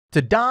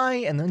To die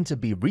and then to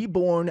be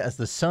reborn as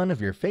the son of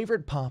your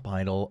favorite pop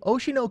idol,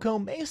 Oshinoko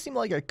may seem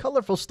like a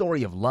colorful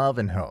story of love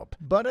and hope,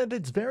 but at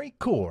its very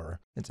core,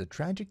 it's a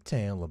tragic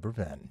tale of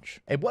revenge.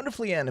 A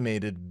wonderfully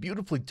animated,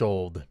 beautifully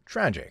told,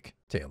 tragic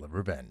tale of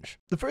revenge.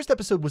 The first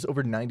episode was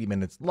over 90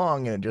 minutes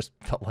long and it just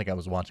felt like I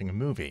was watching a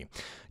movie.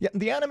 Yet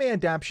the anime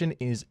adaptation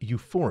is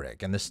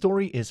euphoric and the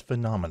story is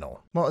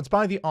phenomenal. Well, it's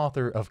by the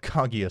author of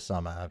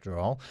Kaguya-sama after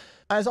all.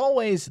 As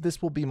always, this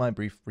will be my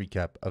brief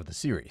recap of the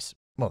series.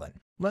 Well then,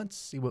 let's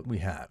see what we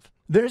have.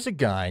 There's a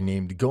guy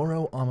named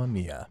Goro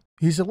Amamiya.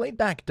 He's a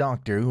laid-back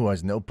doctor who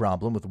has no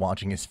problem with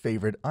watching his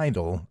favorite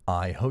idol,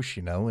 Ai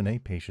Hoshino, in a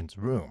patient's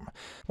room.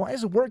 Why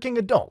is a working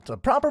adult, a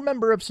proper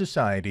member of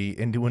society,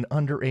 into an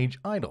underage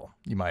idol,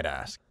 you might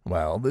ask?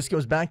 Well, this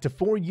goes back to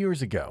 4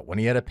 years ago when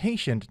he had a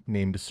patient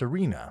named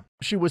Serena.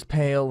 She was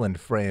pale and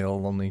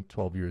frail, only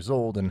 12 years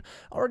old, and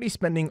already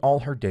spending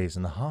all her days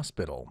in the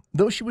hospital,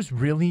 though she was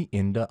really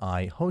into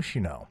Ai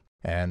Hoshino.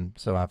 And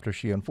so after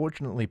she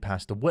unfortunately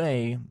passed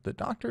away, the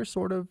doctor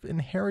sort of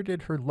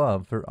inherited her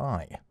love for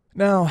Ai.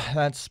 Now,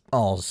 that's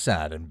all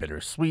sad and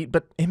bittersweet,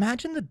 but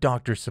imagine the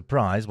doctor's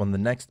surprise when the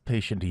next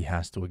patient he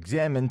has to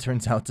examine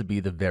turns out to be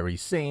the very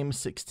same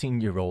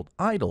 16-year-old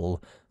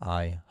idol,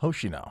 Ai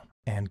Hoshino.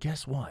 And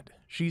guess what?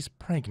 She's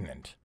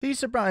pregnant. He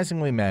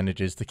surprisingly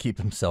manages to keep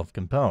himself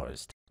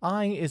composed.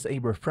 Ai is a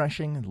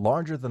refreshing,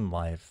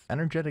 larger-than-life,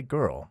 energetic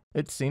girl.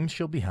 It seems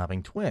she'll be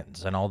having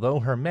twins, and although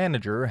her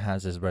manager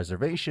has his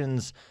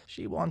reservations,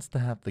 she wants to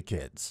have the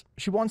kids.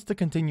 She wants to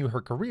continue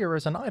her career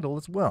as an idol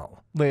as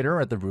well.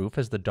 Later, at the roof,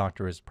 as the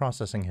doctor is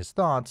processing his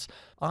thoughts,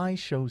 Ai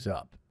shows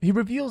up. He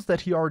reveals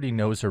that he already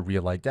knows her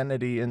real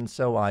identity, and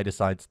so Ai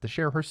decides to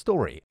share her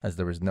story, as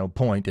there is no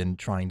point in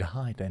trying to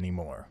hide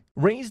anymore.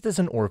 Raised as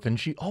an orphan,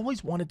 she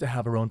always wanted to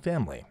have her own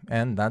family,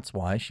 and that's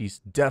why she's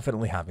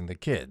definitely having the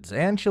kids,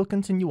 and she'll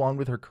continue on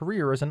with her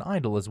career as an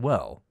idol as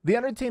well. The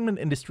entertainment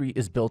industry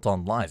is built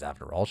on lies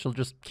after all, she'll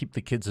just keep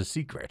the kids a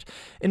secret.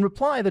 In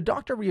reply, the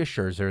doctor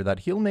reassures her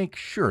that he'll make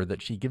sure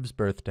that she gives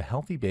birth to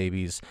healthy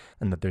babies,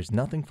 and that there's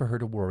nothing for her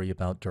to worry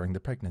about during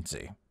the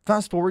pregnancy.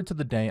 Fast forward to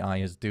the day Ai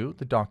is due,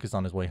 the doc is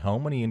on his way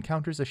home when he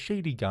encounters a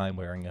shady guy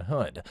wearing a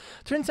hood.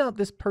 Turns out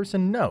this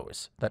person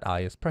knows that Ai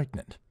is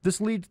pregnant. This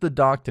leads the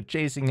doc to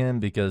chasing him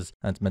because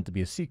that's meant to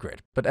be a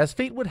secret. But as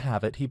fate would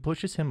have it, he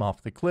pushes him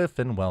off the cliff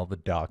and, well, the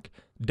doc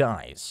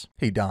dies.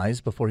 He dies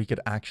before he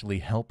could actually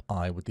help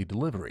Ai with the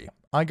delivery.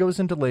 Ai goes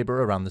into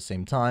labor around the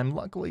same time.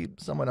 Luckily,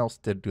 someone else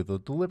did do the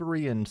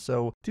delivery, and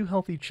so 2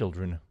 healthy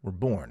children were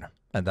born.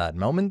 At that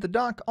moment, the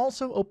doc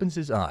also opens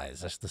his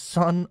eyes as the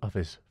son of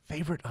his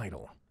favorite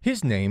idol.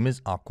 His name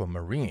is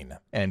Aquamarine,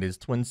 and his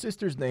twin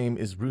sister's name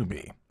is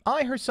Ruby.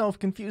 Ai herself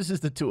confuses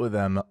the two of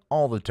them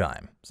all the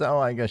time, so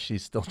I guess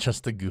she's still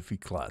just a goofy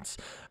klutz.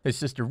 His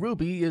sister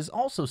Ruby is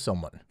also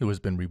someone who has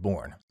been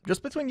reborn.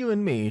 Just between you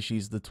and me,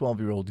 she's the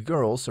 12-year-old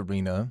girl,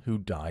 Serena, who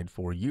died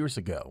 4 years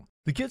ago.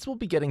 The kids will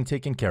be getting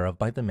taken care of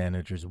by the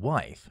manager's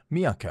wife,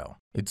 Miyako.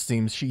 It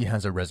seems she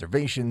has her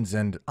reservations,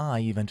 and Ai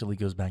eventually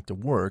goes back to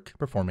work,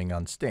 performing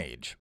on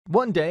stage.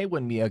 One day,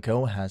 when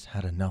Miyako has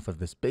had enough of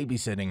this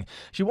babysitting,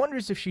 she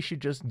wonders if she should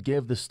just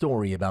give the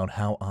story about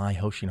how Ai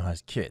Hoshino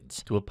has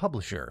kids to a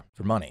publisher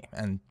for money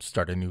and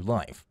start a new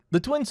life. The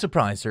twins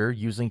surprise her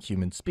using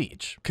human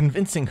speech,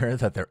 convincing her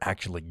that they're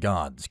actually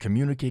gods,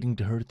 communicating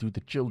to her through the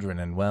children,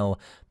 and well,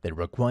 they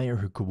require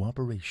her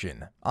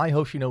cooperation. Ai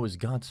Hoshino is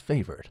God's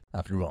favorite,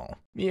 after all.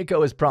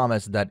 Miyako has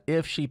promised that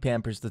if she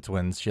pampers the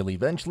twins, she'll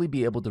eventually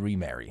be able to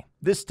remarry.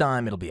 This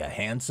time, it'll be a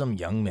handsome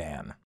young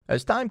man.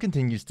 As time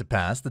continues to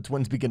pass, the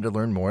twins begin to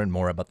learn more and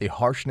more about the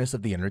harshness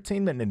of the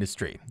entertainment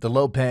industry, the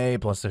low pay,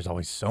 plus there's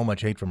always so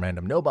much hate from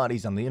random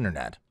nobodies on the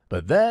internet.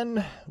 But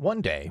then,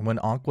 one day, when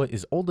Aqua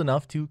is old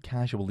enough to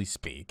casually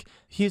speak,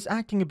 his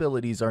acting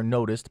abilities are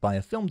noticed by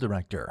a film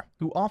director,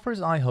 who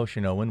offers Ai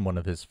Hoshino in one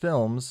of his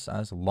films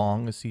as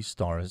long as he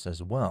stars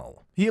as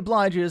well. He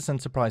obliges and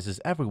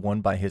surprises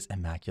everyone by his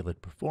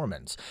immaculate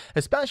performance,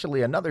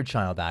 especially another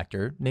child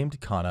actor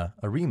named Kana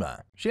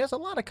Arima. She has a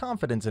lot of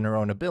confidence in her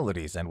own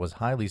abilities and was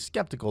highly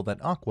skeptical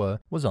that Aqua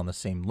was on the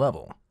same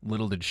level.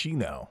 Little did she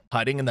know,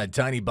 hiding in that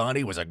tiny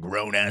body was a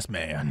grown-ass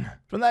man.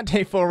 From that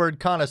day forward,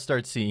 Kana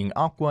starts seeing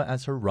Aqua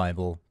as her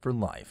rival for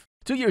life.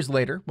 2 years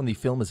later, when the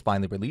film is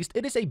finally released,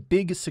 it is a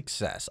big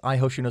success. Ai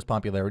Hoshino's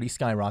popularity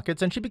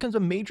skyrockets and she becomes a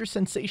major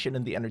sensation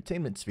in the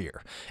entertainment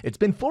sphere. It's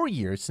been 4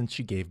 years since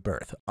she gave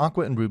birth.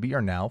 Aqua and Ruby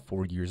are now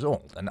 4 years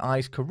old, and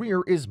Ai's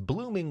career is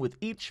blooming with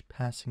each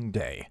passing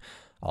day.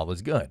 All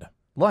is good.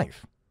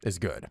 Life is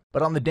good.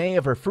 But on the day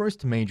of her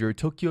first major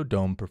Tokyo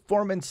Dome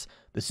performance,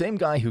 the same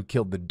guy who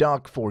killed the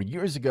doc 4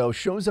 years ago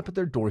shows up at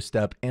their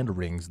doorstep and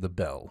rings the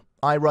bell.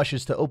 Ai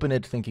rushes to open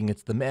it thinking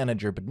it's the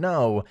manager, but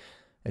no,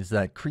 it's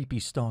that creepy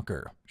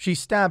stalker. She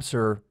stabs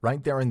her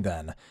right there and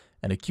then,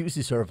 and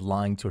accuses her of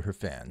lying to her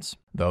fans.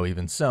 Though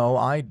even so,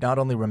 Ai not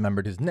only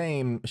remembered his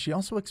name, she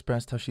also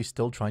expressed how she's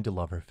still trying to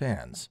love her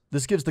fans.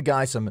 This gives the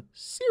guy some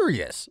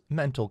serious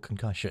mental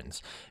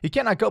concussions. He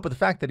cannot cope with the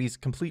fact that he's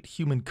complete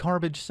human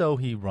garbage, so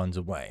he runs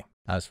away.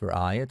 As for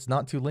Ai, it's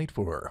not too late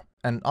for her.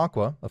 And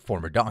Aqua, a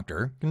former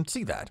doctor, can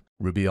see that.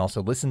 Ruby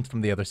also listens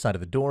from the other side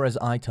of the door as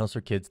Ai tells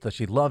her kids that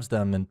she loves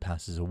them and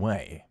passes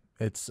away.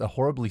 It's a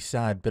horribly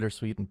sad,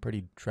 bittersweet, and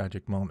pretty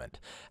tragic moment.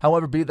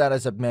 However, be that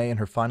as it may, in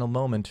her final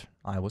moment,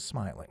 Ai was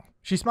smiling.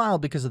 She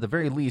smiled because at the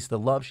very least, the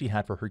love she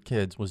had for her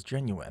kids was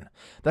genuine.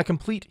 That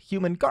complete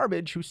human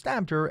garbage who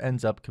stabbed her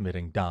ends up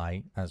committing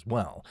die as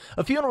well.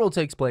 A funeral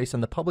takes place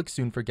and the public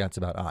soon forgets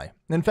about Ai.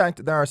 In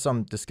fact, there are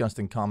some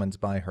disgusting comments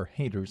by her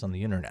haters on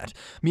the internet.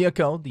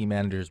 Miyako, the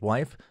manager's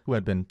wife, who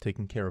had been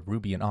taking care of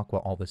Ruby and Aqua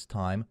all this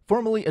time,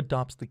 formally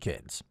adopts the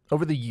kids.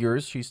 Over the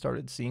years, she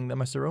started seeing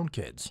them as her own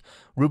kids.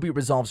 Ruby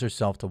resolves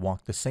herself to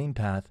walk the same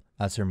path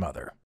as her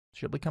mother.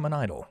 She'll become an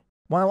idol.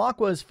 While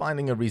Aqua is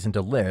finding a reason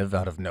to live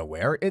out of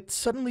nowhere, it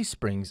suddenly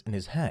springs in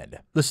his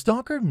head. The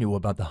stalker knew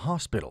about the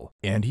hospital,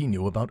 and he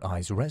knew about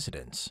Ai's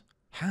residence.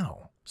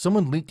 How?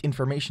 Someone leaked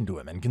information to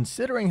him, and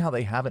considering how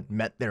they haven't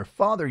met their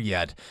father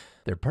yet,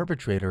 their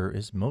perpetrator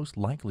is most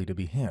likely to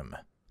be him.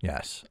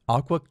 Yes,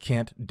 Aqua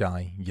can't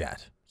die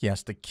yet. He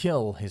has to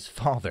kill his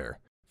father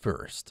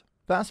first.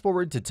 Fast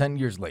forward to 10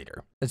 years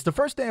later. It's the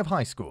first day of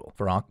high school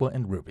for Aqua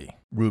and Ruby.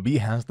 Ruby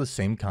has the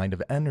same kind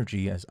of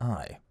energy as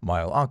Ai,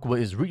 while Aqua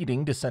is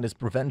reading to set his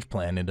revenge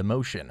plan into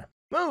motion.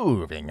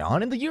 Moving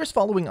on, in the years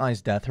following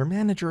Ai's death, her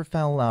manager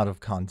fell out of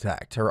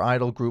contact. Her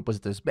idol group was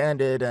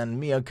disbanded,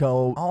 and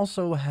Miyako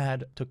also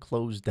had to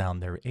close down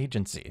their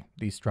agency,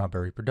 the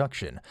Strawberry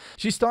Production.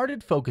 She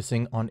started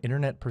focusing on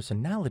internet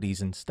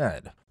personalities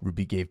instead.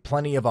 Ruby gave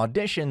plenty of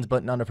auditions,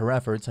 but none of her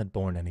efforts had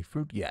borne any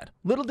fruit yet.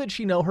 Little did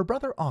she know her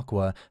brother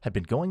Aqua had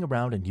been going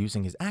around and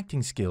using his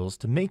acting skills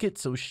to make it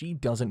so she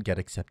doesn't get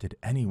accepted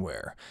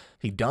anywhere.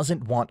 He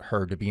doesn't want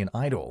her to be an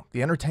idol.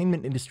 The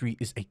entertainment industry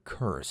is a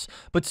curse.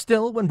 But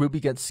still, when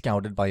Ruby gets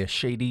scouted by a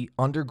shady,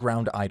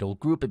 underground idol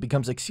group, it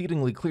becomes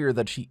exceedingly clear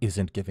that she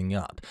isn't giving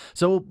up.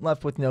 So,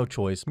 left with no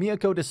choice,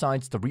 Miyako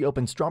decides to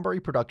reopen Strawberry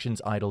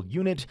Productions' idol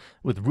unit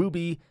with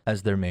Ruby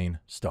as their main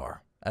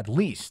star. At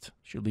least,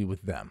 she'll be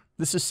with them.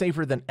 This is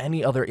safer than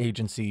any other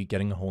agency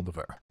getting a hold of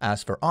her.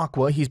 As for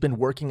Aqua, he's been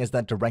working as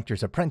that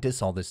director's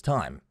apprentice all this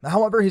time.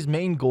 However, his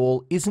main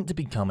goal isn't to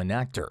become an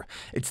actor.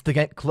 It's to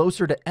get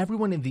closer to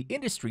everyone in the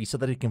industry so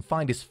that he can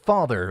find his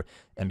father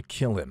and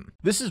kill him.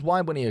 This is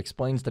why when he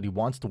explains that he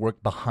wants to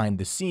work behind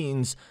the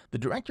scenes, the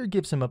director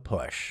gives him a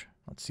push.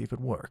 Let's see if it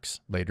works.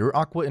 Later,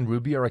 Aqua and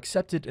Ruby are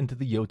accepted into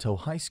the Yoto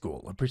High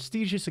School, a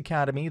prestigious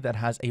academy that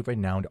has a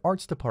renowned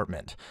arts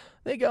department.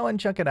 They go and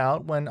check it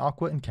out when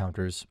Aqua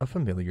encounters a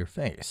familiar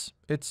face.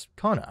 It's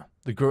Kana,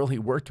 the girl he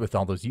worked with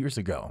all those years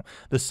ago,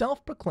 the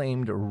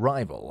self-proclaimed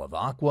rival of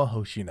Aqua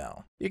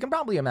Hoshino. You can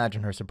probably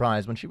imagine her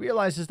surprise when she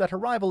realizes that her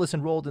rival is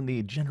enrolled in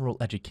the general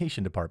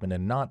education department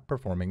and not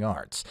performing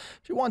arts.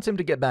 She wants him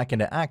to get back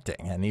into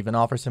acting, and even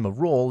offers him a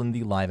role in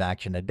the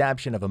live-action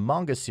adaptation of a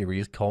manga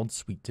series called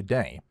Sweet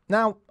Today.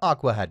 Now,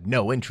 Aqua had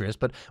no interest,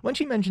 but when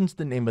she mentions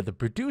the name of the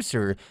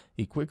producer,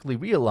 he quickly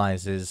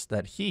realizes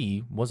that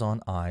he was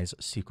on Ai's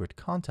secret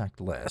contact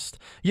list.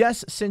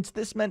 Yes, since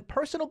this meant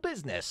personal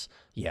business,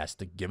 he has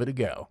to give it a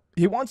go.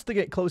 He wants to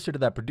get closer to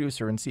that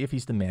producer and see if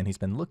he's the man he's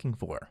been looking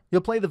for. He'll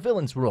play the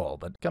villain's role,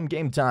 but come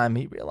game time,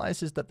 he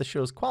realizes that the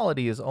show's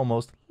quality is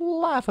almost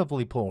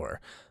laughably poor.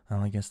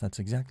 Well, I guess that's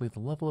exactly the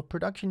level of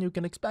production you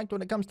can expect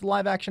when it comes to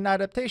live-action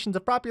adaptations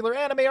of popular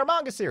anime or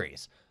manga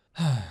series.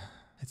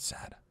 It's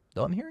sad.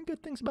 Though I'm hearing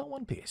good things about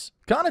One Piece.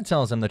 Kana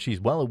tells him that she's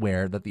well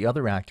aware that the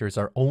other actors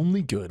are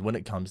only good when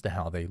it comes to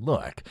how they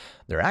look.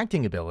 Their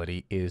acting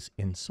ability is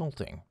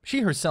insulting.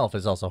 She herself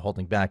is also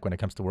holding back when it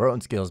comes to her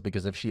own skills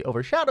because if she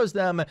overshadows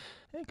them,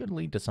 it could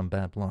lead to some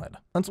bad blood.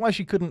 That's why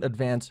she couldn't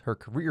advance her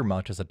career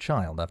much as a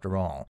child after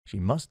all. She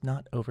must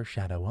not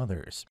overshadow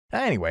others.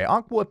 Anyway,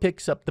 Aqua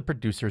picks up the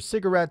producer's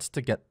cigarettes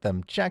to get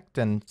them checked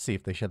and see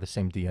if they share the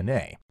same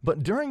DNA.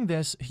 But during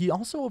this, he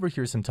also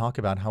overhears him talk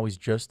about how he's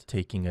just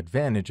taking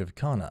advantage of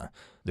Kana.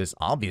 This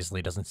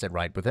obviously doesn't sit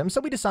right with him, so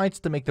he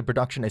decides to make the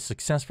production a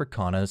success for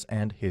Kana's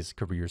and his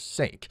career's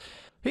sake.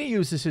 He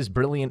uses his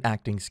brilliant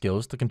acting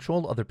skills to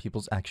control other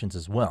people's actions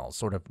as well,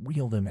 sort of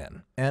reel them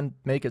in, and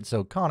make it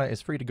so Kana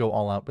is free to go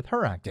all out with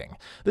her acting.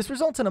 This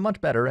results in a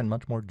much better and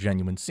much more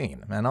genuine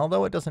scene, and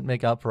although it doesn't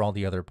make up for all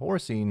the other poor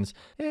scenes,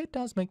 it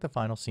does make the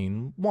final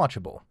scene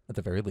watchable, at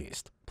the very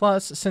least.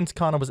 Plus, since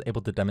Kana was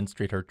able to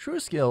demonstrate her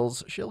true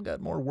skills, she'll get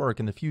more work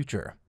in the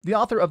future. The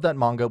author of that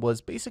manga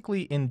was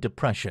basically in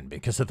depression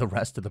because of the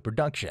rest of the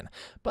production,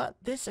 but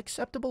this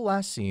acceptable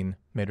last scene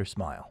made her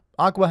smile.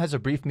 Aqua has a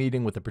brief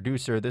meeting with the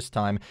producer. This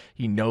time,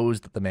 he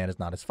knows that the man is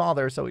not his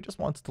father, so he just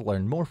wants to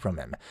learn more from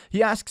him.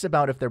 He asks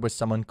about if there was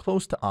someone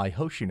close to Ai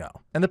Hoshino,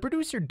 and the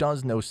producer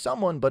does know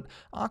someone, but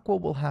Aqua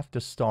will have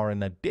to star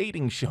in a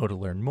dating show to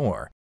learn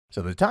more.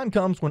 So the time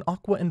comes when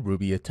Aqua and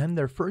Ruby attend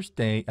their first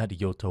day at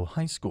Yoto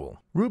High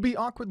School. Ruby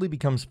awkwardly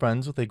becomes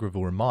friends with a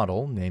gravure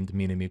model named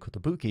Minami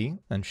Kotobuki,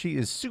 and she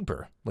is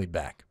super laid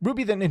back.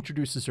 Ruby then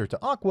introduces her to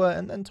Aqua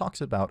and then talks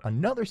about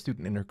another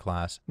student in her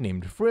class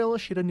named Frill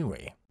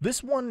Shiranui.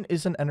 This one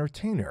is an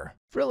entertainer.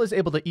 Frill is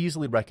able to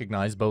easily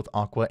recognize both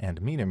Aqua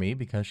and Minami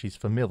because she's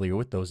familiar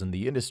with those in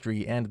the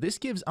industry, and this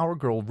gives our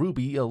girl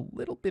Ruby a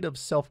little bit of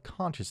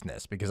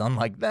self-consciousness because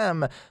unlike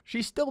them,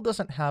 she still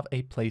doesn't have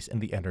a place in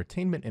the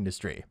entertainment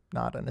industry,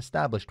 not an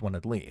established one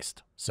at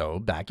least. So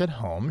back at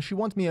home, she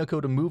wants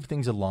Miyako to move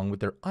things along with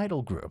their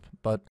idol group,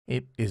 but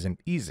it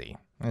isn't easy,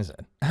 is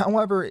it?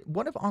 However,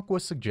 one of Aqua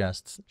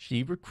suggests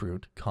she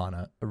recruit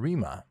Kana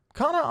Arima.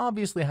 Kana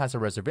obviously has her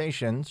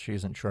reservations. She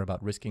isn't sure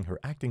about risking her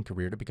acting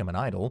career to become an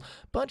idol,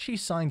 but she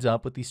signs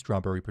up with the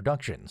Strawberry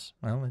Productions.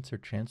 Well, it's her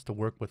chance to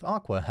work with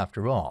Aqua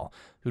after all.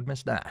 Who'd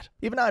miss that?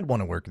 Even I'd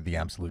want to work with the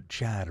absolute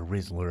Chad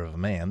Rizzler of a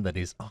man that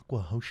is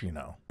Aqua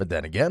Hoshino. But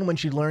then again, when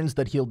she learns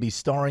that he'll be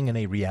starring in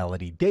a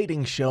reality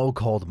dating show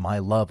called My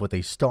Love with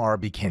a Star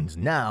Begins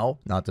Now,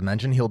 not to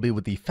mention he'll be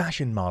with the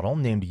fashion model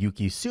named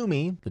Yuki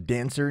Sumi, the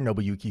dancer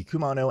Nobuyuki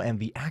Kumano, and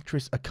the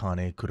actress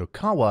Akane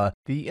Kurokawa,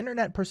 the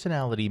internet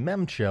personality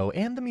Memcho,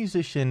 and the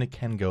musician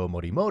Kengo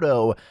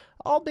Morimoto,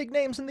 all big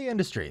names in the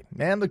industry,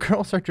 and the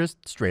girls are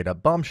just straight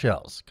up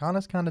bombshells.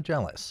 Kana's kinda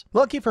jealous.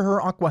 Lucky for her,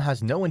 Aqua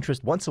has no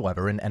interest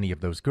whatsoever in any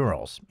of those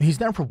girls. He's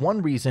there for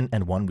one reason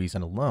and one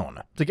reason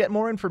alone: to get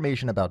more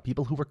information about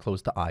people who were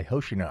close to Ai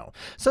Hoshino.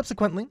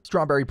 Subsequently,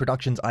 Strawberry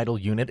Productions' idol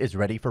unit is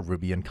ready for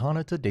Ruby and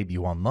Kana to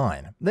debut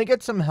online. They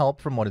get some help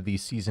from one of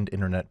these seasoned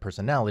internet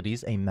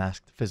personalities, a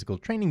masked physical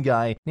training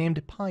guy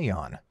named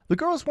Payan. The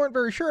girls weren't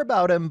very sure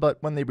about him,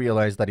 but when they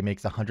realized that he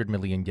makes 100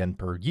 million yen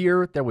per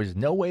year, there was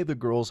no way the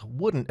girls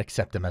wouldn't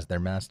accept him as their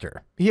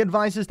master. He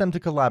advises them to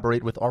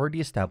collaborate with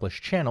already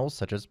established channels,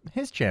 such as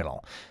his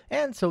channel.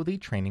 And so the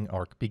training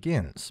arc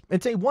begins.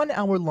 It's a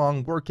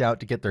 1-hour-long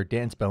workout to get their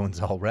dance bones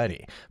all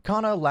ready.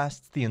 Kana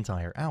lasts the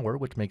entire hour,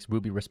 which makes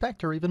Ruby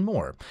respect her even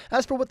more.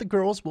 As for what the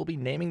girls will be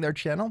naming their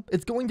channel,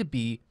 it's going to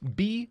be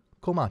B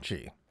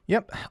Komachi.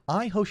 Yep,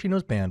 Ai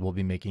Hoshino's band will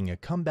be making a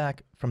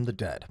comeback from the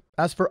dead.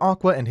 As for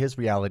Aqua and his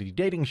reality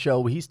dating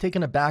show, he's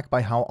taken aback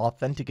by how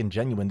authentic and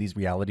genuine these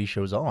reality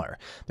shows are.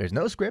 There's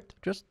no script,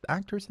 just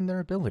actors and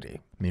their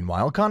ability.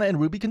 Meanwhile, Kana and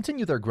Ruby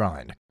continue their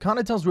grind.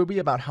 Kana tells Ruby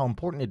about how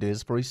important it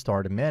is for a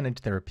star to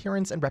manage their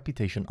appearance and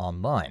reputation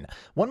online.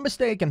 One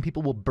mistake and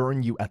people will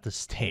burn you at the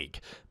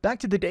stake. Back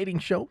to the dating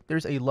show,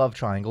 there's a love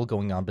triangle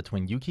going on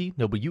between Yuki,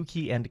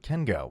 Nobuyuki, and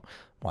Kengo.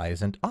 Why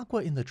isn't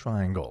Aqua in the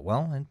triangle?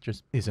 Well, it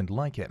just isn't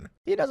like him.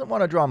 He doesn't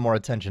want to draw more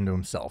attention to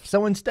himself,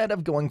 so instead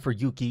of going for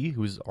Yuki,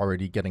 who's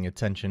already getting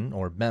attention,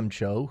 or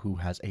Memcho, who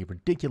has a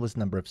ridiculous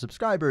number of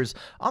subscribers,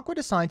 Aqua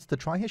decides to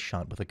try his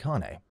shot with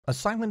Akane, a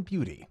silent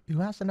beauty who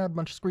hasn't had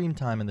much screen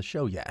time in the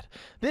show yet.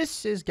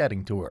 This is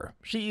getting to her.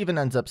 She even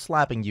ends up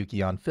slapping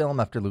Yuki on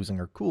film after losing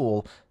her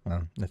cool.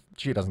 Well, if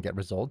she doesn't get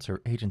results,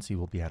 her agency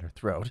will be at her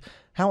throat.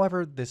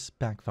 However, this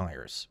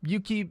backfires.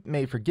 Yuki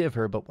may forgive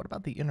her, but what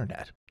about the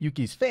internet?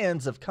 Yuki's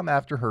fans have come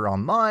after her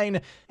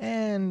online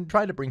and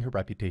tried to bring her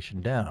reputation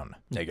down.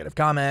 Negative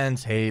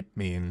comments, hate,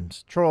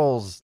 memes,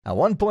 trolls. At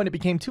one point, it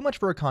became too much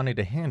for Akane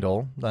to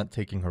handle, that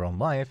taking her own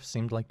life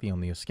seemed like the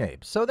only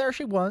escape. So there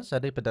she was,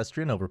 at a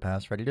pedestrian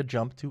overpass, ready to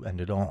jump to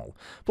end it all.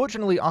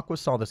 Fortunately, Aqua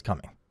saw this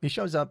coming. He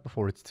shows up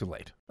before it's too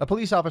late. A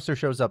police officer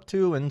shows up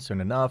too, and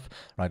soon enough,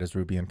 right as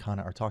Ruby and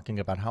Kana are talking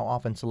about how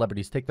often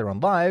celebrities take their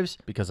own lives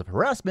because of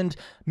harassment,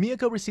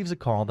 Miyako receives a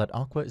call that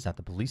Aqua is at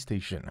the police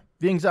station.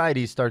 The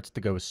anxiety starts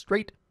to go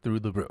straight through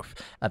the roof.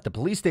 At the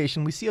police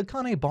station, we see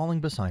Akane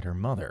bawling beside her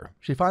mother.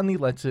 She finally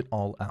lets it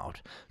all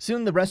out.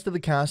 Soon, the rest of the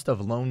cast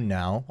of Alone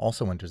Now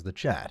also enters the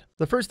chat.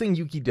 The first thing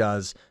Yuki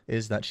does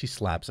is that she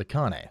slaps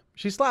Akane.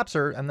 She slaps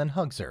her and then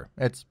hugs her.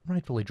 It's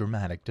rightfully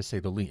dramatic, to say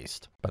the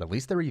least. But at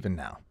least they're even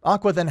now.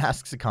 Aqua then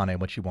asks Akane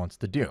what she wants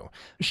to do.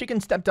 She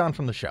can step down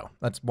from the show.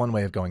 That's one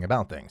way of going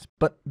about things.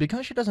 But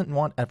because she doesn't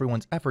want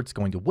everyone's efforts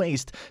going to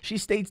waste, she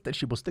states that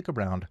she will stick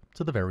around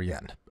to the very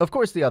end. Of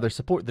course, the others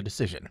support the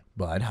decision.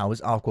 But how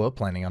is Aqua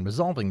planning on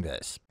resolving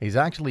this? He's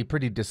actually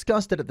pretty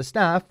disgusted at the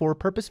staff for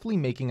purposefully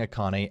making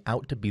Akane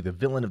out to be the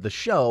villain of the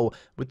show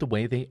with the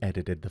way they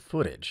edited the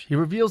footage. He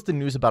reveals the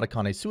news about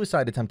Akane's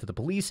suicide attempt to the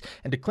police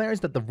and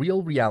declares that the real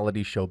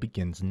reality show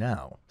begins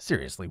now.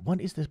 Seriously, what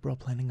is this bro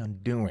planning on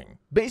doing?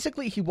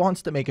 Basically, he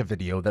wants to make a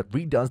video that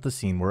redoes the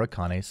scene where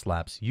Akane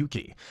slaps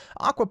Yuki.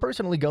 Aqua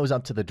personally goes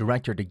up to the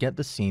director to get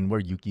the scene where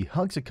Yuki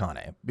hugs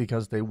Akane,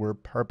 because they were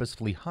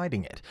purposefully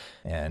hiding it.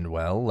 And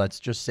well, let's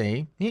just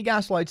say, he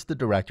gaslights the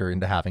director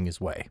into having his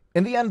way.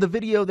 In the end, the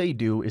video they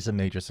do is a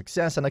major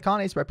success, and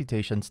Akane's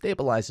reputation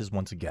stabilizes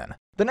once again.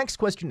 The next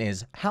question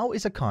is, how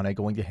is Akane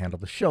going to handle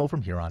the show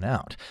from here on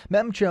out?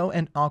 Memcho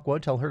and Aqua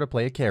tell her to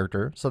play a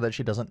character so that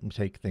she doesn't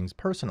take things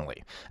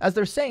personally. As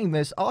they're saying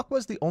this,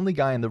 Aqua's the only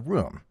guy in the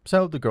room,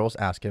 so the girls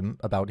ask him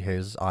about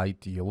his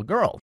ideal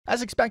girl.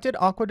 As expected,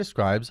 Aqua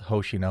describes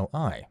Hoshino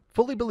Ai,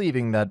 fully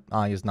believing that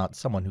Ai is not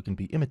someone who can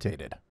be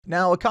imitated.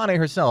 Now, Akane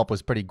herself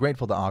was pretty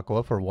grateful to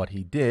Aqua for what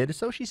he did,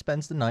 so she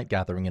spends the night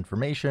gathering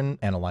information,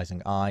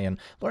 analyzing Ai, and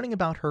learning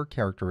about her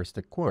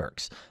characteristic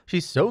quirks.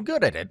 She's so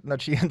good at it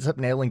that she ends up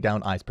nailing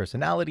down Ai's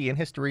personality and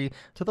history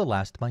to the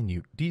last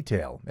minute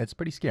detail. It's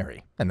pretty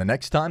scary. And the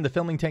next time the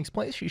filming takes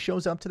place, she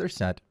shows up to their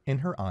set in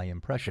her Ai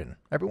impression.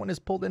 Everyone is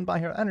pulled in by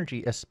her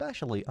energy,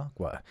 especially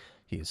Aqua.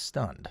 He is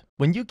stunned.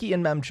 When Yuki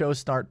and Memcho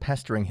start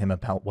pestering him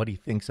about what he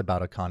thinks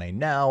about Akane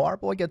now, our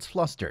boy gets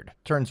flustered,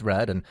 turns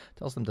red, and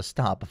tells them to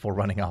stop before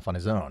running off on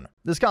his own.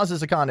 This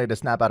causes Akane to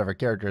snap out of her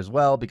character as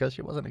well, because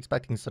she wasn't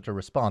expecting such a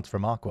response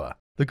from Aqua.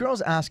 The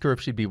girls ask her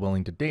if she'd be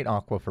willing to date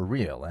Aqua for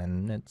real,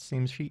 and it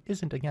seems she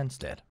isn't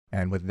against it.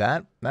 And with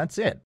that, that's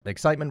it.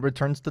 Excitement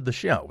returns to the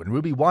show. When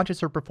Ruby watches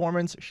her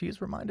performance, she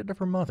is reminded of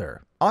her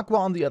mother. Aqua,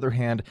 on the other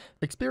hand,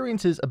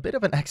 experiences a bit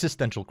of an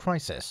existential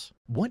crisis.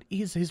 What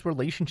is his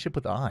relationship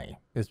with Ai?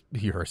 Is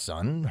he her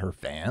son, her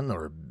fan,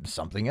 or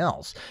something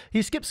else?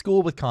 He skips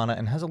school with Kana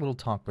and has a little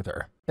talk with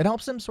her. It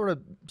helps him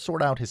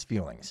sort out his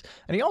feelings.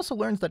 And he also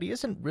learns that he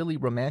isn't really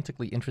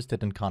romantically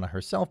interested in Kana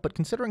herself, but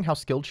considering how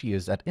skilled she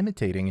is at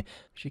imitating,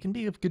 she can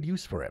be of good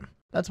use for him.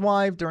 That's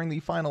why, during the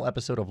final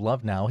episode of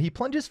Love Now, he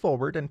plunges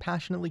forward and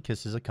passionately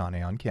kisses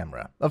Akane on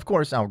camera. Of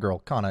course, our girl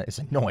Kana is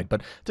annoyed,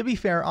 but to be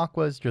fair,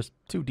 Aqua is just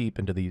too deep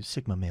into the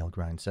Sigma male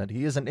grind set.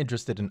 He isn't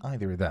interested in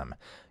either of them.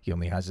 He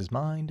only has his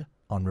mind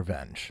on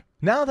revenge.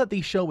 Now that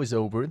the show is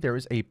over, there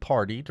is a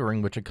party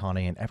during which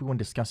Akane and everyone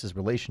discusses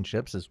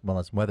relationships, as well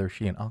as whether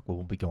she and Aqua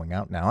will be going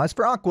out now. As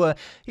for Aqua,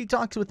 he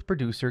talks with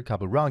producer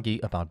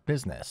Kaburagi about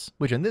business,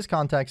 which in this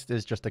context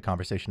is just a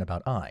conversation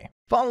about Ai.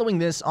 Following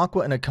this,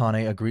 Aqua and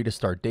Akane agree to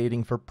start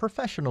dating for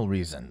professional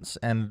reasons,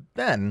 and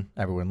then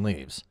everyone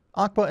leaves.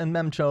 Aqua and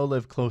Memcho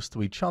live close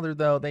to each other,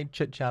 though. They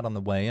chit-chat on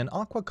the way, and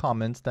Aqua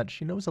comments that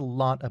she knows a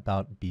lot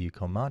about Bee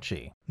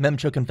Komachi.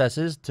 Memcho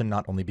confesses to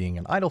not only being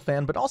an idol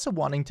fan, but also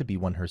wanting to be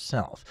one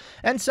herself.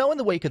 And so, in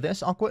the wake of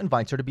this, Aqua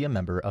invites her to be a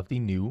member of the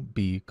new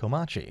Bee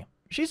Komachi.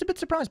 She's a bit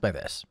surprised by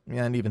this,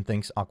 and even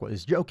thinks Aqua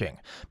is joking.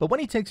 But when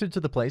he takes her to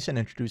the place and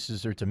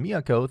introduces her to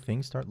Miyako,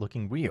 things start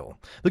looking real.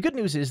 The good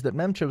news is that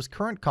Memcho's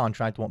current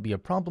contract won't be a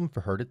problem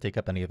for her to take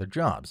up any other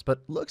jobs,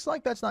 but looks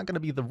like that's not going to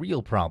be the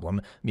real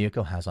problem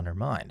Miyako has on her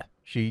mind.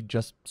 She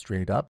just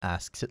straight up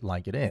asks it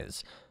like it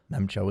is.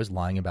 Memcho is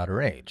lying about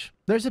her age.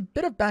 There's a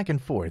bit of back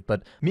and forth,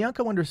 but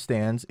Miyako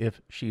understands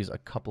if she's a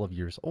couple of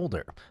years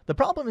older. The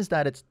problem is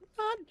that it's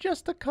not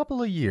just a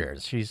couple of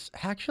years. She's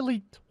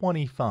actually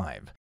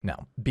 25.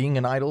 Now, being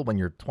an idol when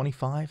you're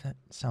 25, that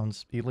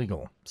sounds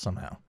illegal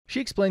somehow. She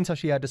explains how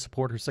she had to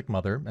support her sick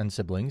mother and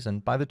siblings,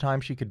 and by the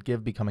time she could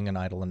give becoming an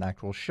idol an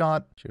actual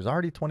shot, she was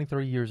already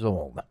 23 years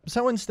old.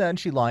 So instead,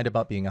 she lied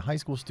about being a high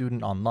school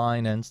student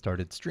online and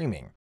started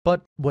streaming.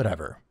 But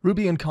whatever.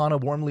 Ruby and Kana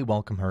warmly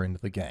welcome her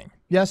into the gang.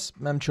 Yes,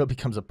 Memcho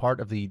becomes a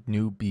part of the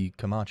new Bee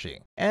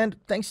Komachi. And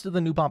thanks to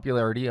the new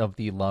popularity of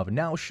the Love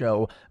Now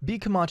show, Bee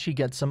Komachi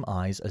gets some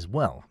eyes as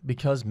well,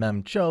 because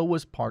Memcho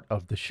was part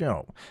of the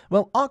show.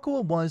 Well,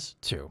 Aqua was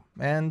too,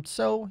 and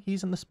so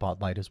he's in the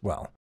spotlight as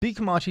well. Bee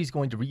Komachi is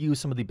going to reuse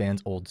some of the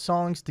band's old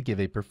songs to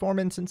give a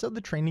performance, and so the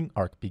training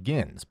arc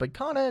begins. But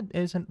Kana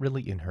isn't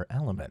really in her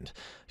element.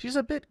 She's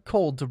a bit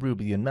cold to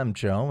Ruby and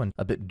Memcho, and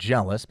a bit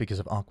jealous because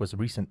of Aqua's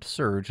recent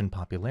surge in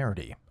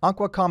popularity.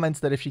 Aqua comments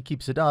that if she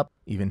keeps it up,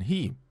 even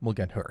he will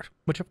get hurt,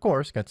 which of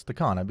course gets to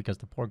Kana because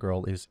the poor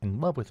girl is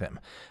in love with him.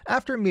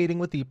 After meeting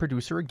with the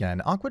producer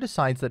again, Aqua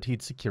decides that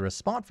he'd secure a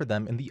spot for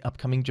them in the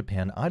upcoming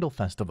Japan Idol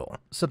Festival,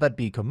 so that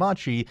Bee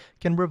Komachi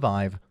can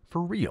revive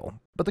for real.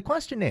 But the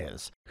question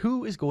is,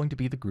 who is going to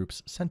be the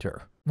group's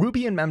center?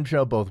 Ruby and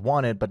Memcho both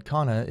want it, but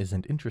Kana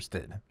isn't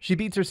interested. She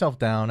beats herself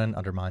down and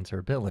undermines her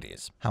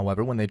abilities.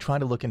 However, when they try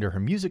to look into her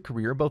music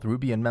career, both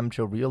Ruby and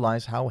Memcho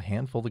realize how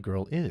handful the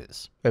girl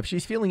is. If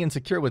she's feeling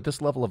insecure with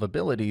this level of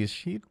abilities,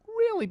 she'd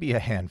really be a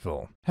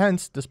handful.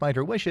 Hence, despite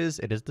her wishes,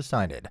 it is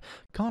decided.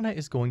 Kana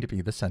is going to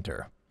be the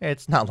center.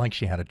 It's not like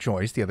she had a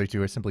choice. The other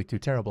two are simply too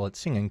terrible at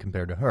singing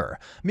compared to her.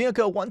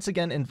 Miyako once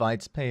again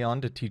invites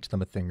Payon to teach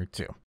them a thing or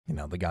two. You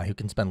know, the guy who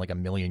can spend like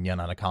 1,000,000 yen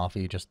on a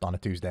coffee just on a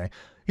Tuesday.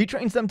 He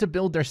trains them to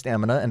build their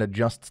stamina and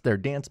adjusts their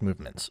dance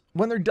movements.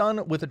 When they're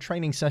done with a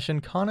training session,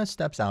 Kana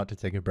steps out to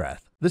take a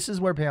breath. This is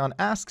where Payon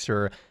asks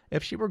her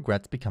if she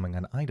regrets becoming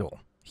an idol.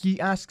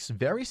 He asks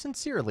very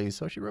sincerely,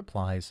 so she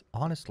replies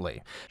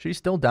honestly. She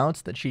still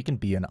doubts that she can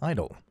be an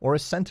idol, or a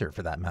center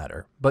for that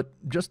matter, but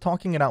just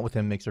talking it out with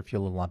him makes her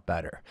feel a lot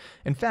better.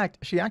 In fact,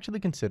 she actually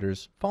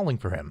considers falling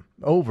for him,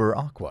 over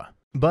Aqua.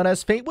 But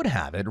as fate would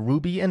have it,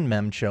 Ruby and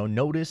Memcho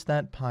notice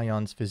that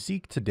Payon's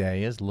physique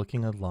today is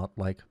looking a lot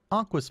like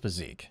Aqua's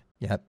physique.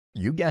 Yet,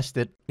 you guessed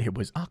it, it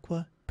was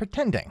Aqua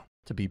pretending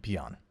to be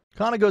Payon.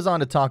 Kana goes on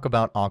to talk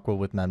about Aqua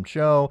with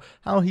Memcho,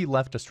 how he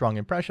left a strong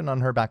impression on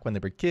her back when they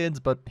were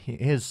kids, but he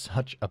is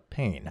such a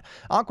pain.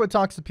 Aqua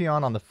talks to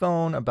Payon on the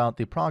phone about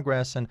the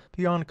progress, and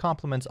Payon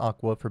compliments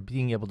Aqua for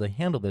being able to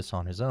handle this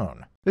on his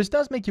own. This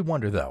does make you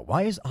wonder though,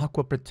 why is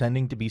Aqua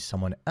pretending to be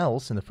someone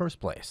else in the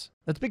first place?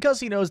 It's because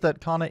he knows that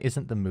Kana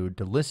isn't the mood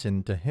to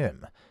listen to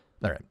him.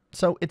 Alright,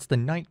 so it's the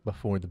night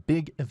before the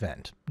big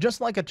event.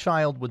 Just like a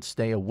child would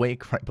stay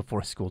awake right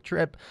before a school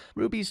trip,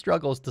 Ruby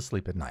struggles to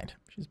sleep at night.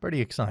 She's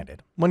pretty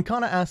excited. When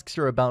Kana asks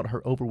her about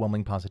her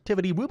overwhelming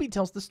positivity, Ruby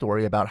tells the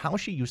story about how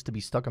she used to be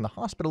stuck in the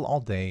hospital all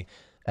day,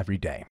 every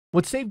day.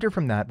 What saved her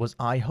from that was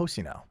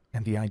Hoshino,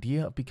 and the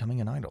idea of becoming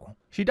an idol.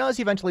 She does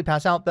eventually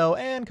pass out though,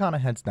 and Kana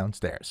heads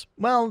downstairs.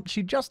 Well,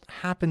 she just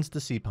happens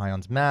to see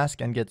Pion's mask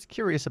and gets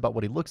curious about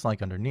what he looks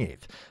like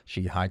underneath.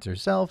 She hides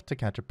herself to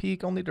catch a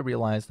peek, only to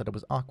realize that it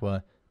was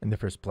Aqua in the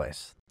first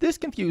place. This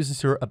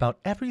confuses her about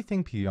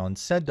everything Pion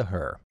said to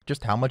her,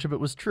 just how much of it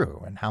was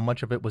true and how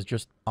much of it was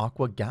just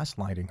Aqua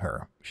gaslighting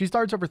her. She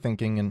starts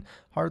overthinking and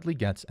hardly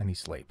gets any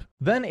sleep.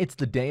 Then it's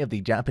the day of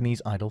the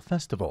Japanese Idol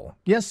Festival.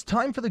 Yes,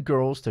 time for the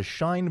girls to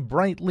shine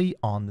brightly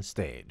on the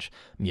stage.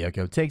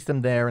 Miyako takes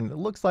them there, and it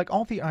looks like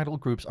all the idol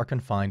groups are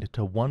confined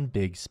to one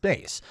big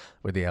space,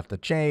 where they have to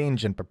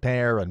change and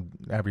prepare and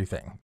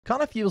everything.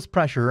 Kana feels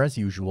pressure as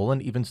usual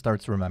and even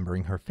starts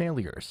remembering her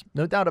failures.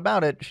 No doubt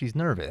about it, she's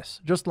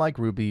nervous, just like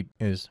Ruby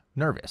is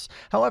nervous.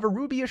 However,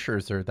 Ruby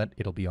assures her that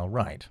it'll be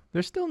alright.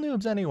 They're still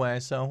noobs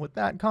anyway, so with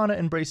that, Kana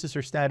embraces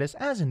her status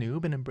as a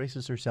noob and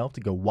embraces herself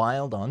to go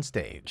wild on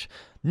stage.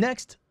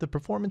 Next, the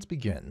performance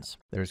begins.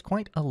 There's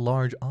quite a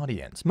large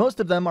audience. Most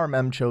of them are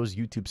Memcho's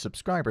YouTube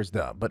subscribers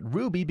though, but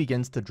Ruby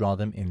begins to draw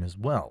them in as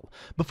well.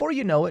 Before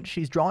you know it,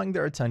 she's drawing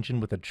their attention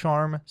with a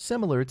charm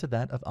similar to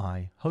that of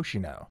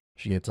Hoshino.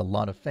 She gets a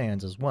lot of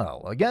fans as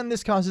well. Again,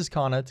 this causes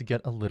Kana to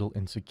get a little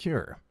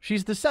insecure.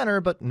 She's the center,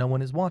 but no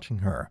one is watching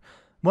her.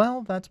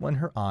 Well, that's when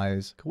her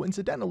eyes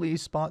coincidentally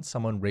spot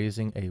someone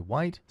raising a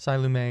white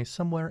Silume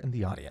somewhere in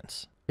the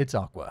audience. It's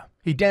Aqua.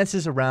 He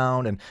dances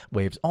around and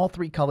waves all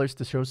three colors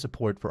to show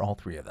support for all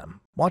three of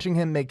them. Watching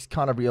him makes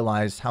Kana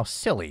realize how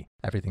silly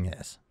everything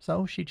is,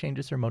 so she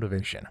changes her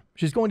motivation.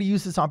 She's going to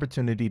use this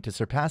opportunity to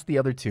surpass the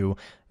other two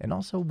and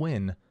also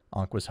win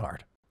Aqua's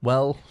heart.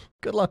 Well,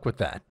 good luck with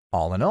that.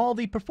 All in all,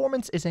 the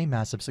performance is a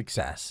massive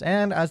success,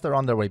 and as they're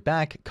on their way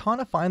back,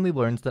 Kana finally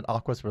learns that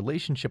Aqua's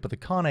relationship with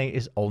Akane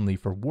is only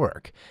for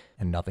work,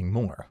 and nothing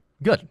more.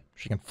 Good,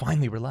 she can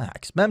finally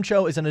relax.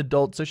 Memcho is an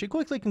adult, so she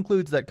quickly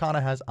concludes that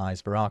Kana has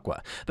eyes for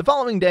Aqua. The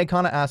following day,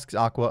 Kana asks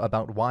Aqua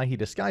about why he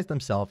disguised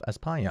himself as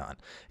Pion.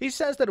 He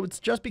says that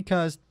it's just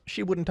because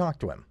she wouldn't talk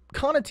to him.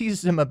 Kana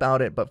teases him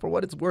about it, but for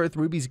what it's worth,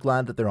 Ruby's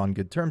glad that they're on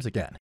good terms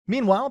again.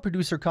 Meanwhile,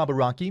 producer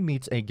Kaburaki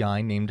meets a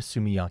guy named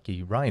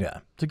Sumiyaki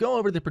Raida to go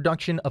over the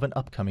production of an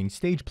upcoming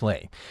stage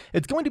play.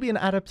 It's going to be an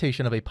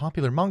adaptation of a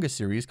popular manga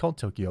series called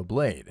Tokyo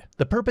Blade.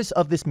 The purpose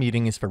of this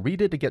meeting is for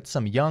Rita to get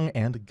some young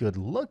and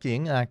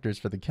good-looking actors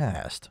for the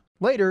cast.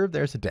 Later,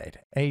 there's a date.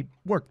 A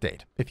work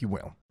date, if you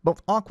will.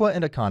 Both Aqua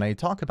and Akane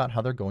talk about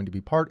how they're going to be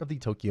part of the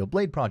Tokyo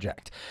Blade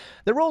project.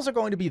 Their roles are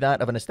going to be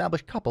that of an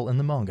established couple in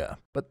the manga.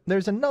 But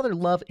there's another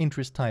love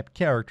interest type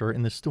character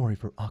in the story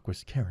for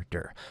Aqua's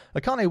character.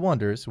 Akane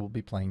wonders who will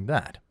be playing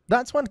that.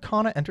 That's when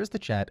Kana enters the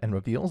chat and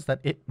reveals that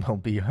it will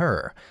be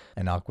her.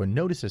 And Aqua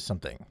notices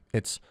something.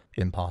 It's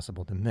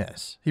impossible to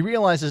miss. He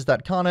realizes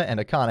that Kana and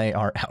Akane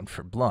are out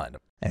for blood.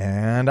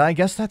 And I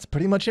guess that's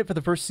pretty much it for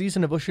the first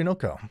season of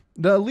Oshinoko.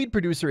 The lead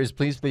producer is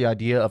pleased with the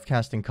idea of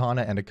casting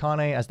Kana and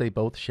Akane as they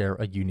both share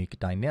a unique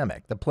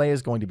dynamic. The play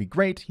is going to be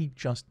great, he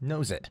just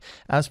knows it.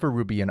 As for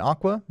Ruby and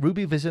Aqua,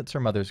 Ruby visits her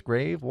mother's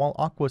grave, while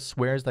Aqua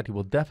swears that he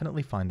will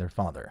definitely find their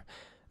father.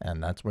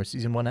 And that's where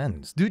season 1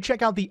 ends. Do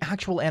check out the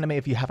actual anime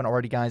if you haven't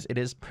already, guys. It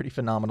is pretty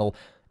phenomenal.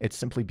 It's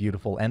simply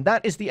beautiful. And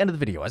that is the end of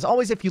the video. As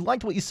always, if you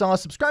liked what you saw,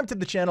 subscribe to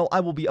the channel. I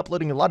will be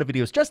uploading a lot of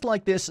videos just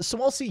like this, so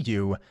I'll see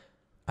you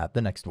at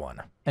the next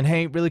one. And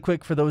hey, really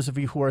quick, for those of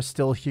you who are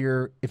still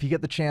here, if you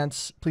get the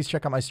chance, please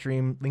check out my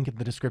stream, link in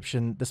the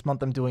description. This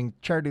month I'm doing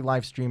charity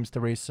live streams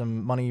to raise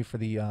some money for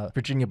the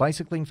Virginia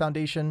Bicycling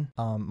Foundation.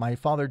 My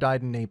father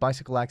died in a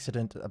bicycle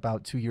accident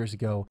about 2 years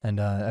ago, and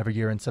every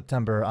year in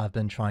September I've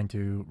been trying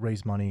to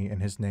raise money in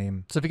his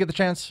name. So if you get the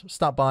chance,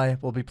 stop by.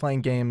 We'll be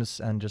playing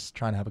games and just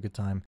trying to have a good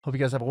time. Hope you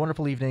guys have a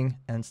wonderful evening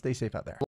and stay safe out there.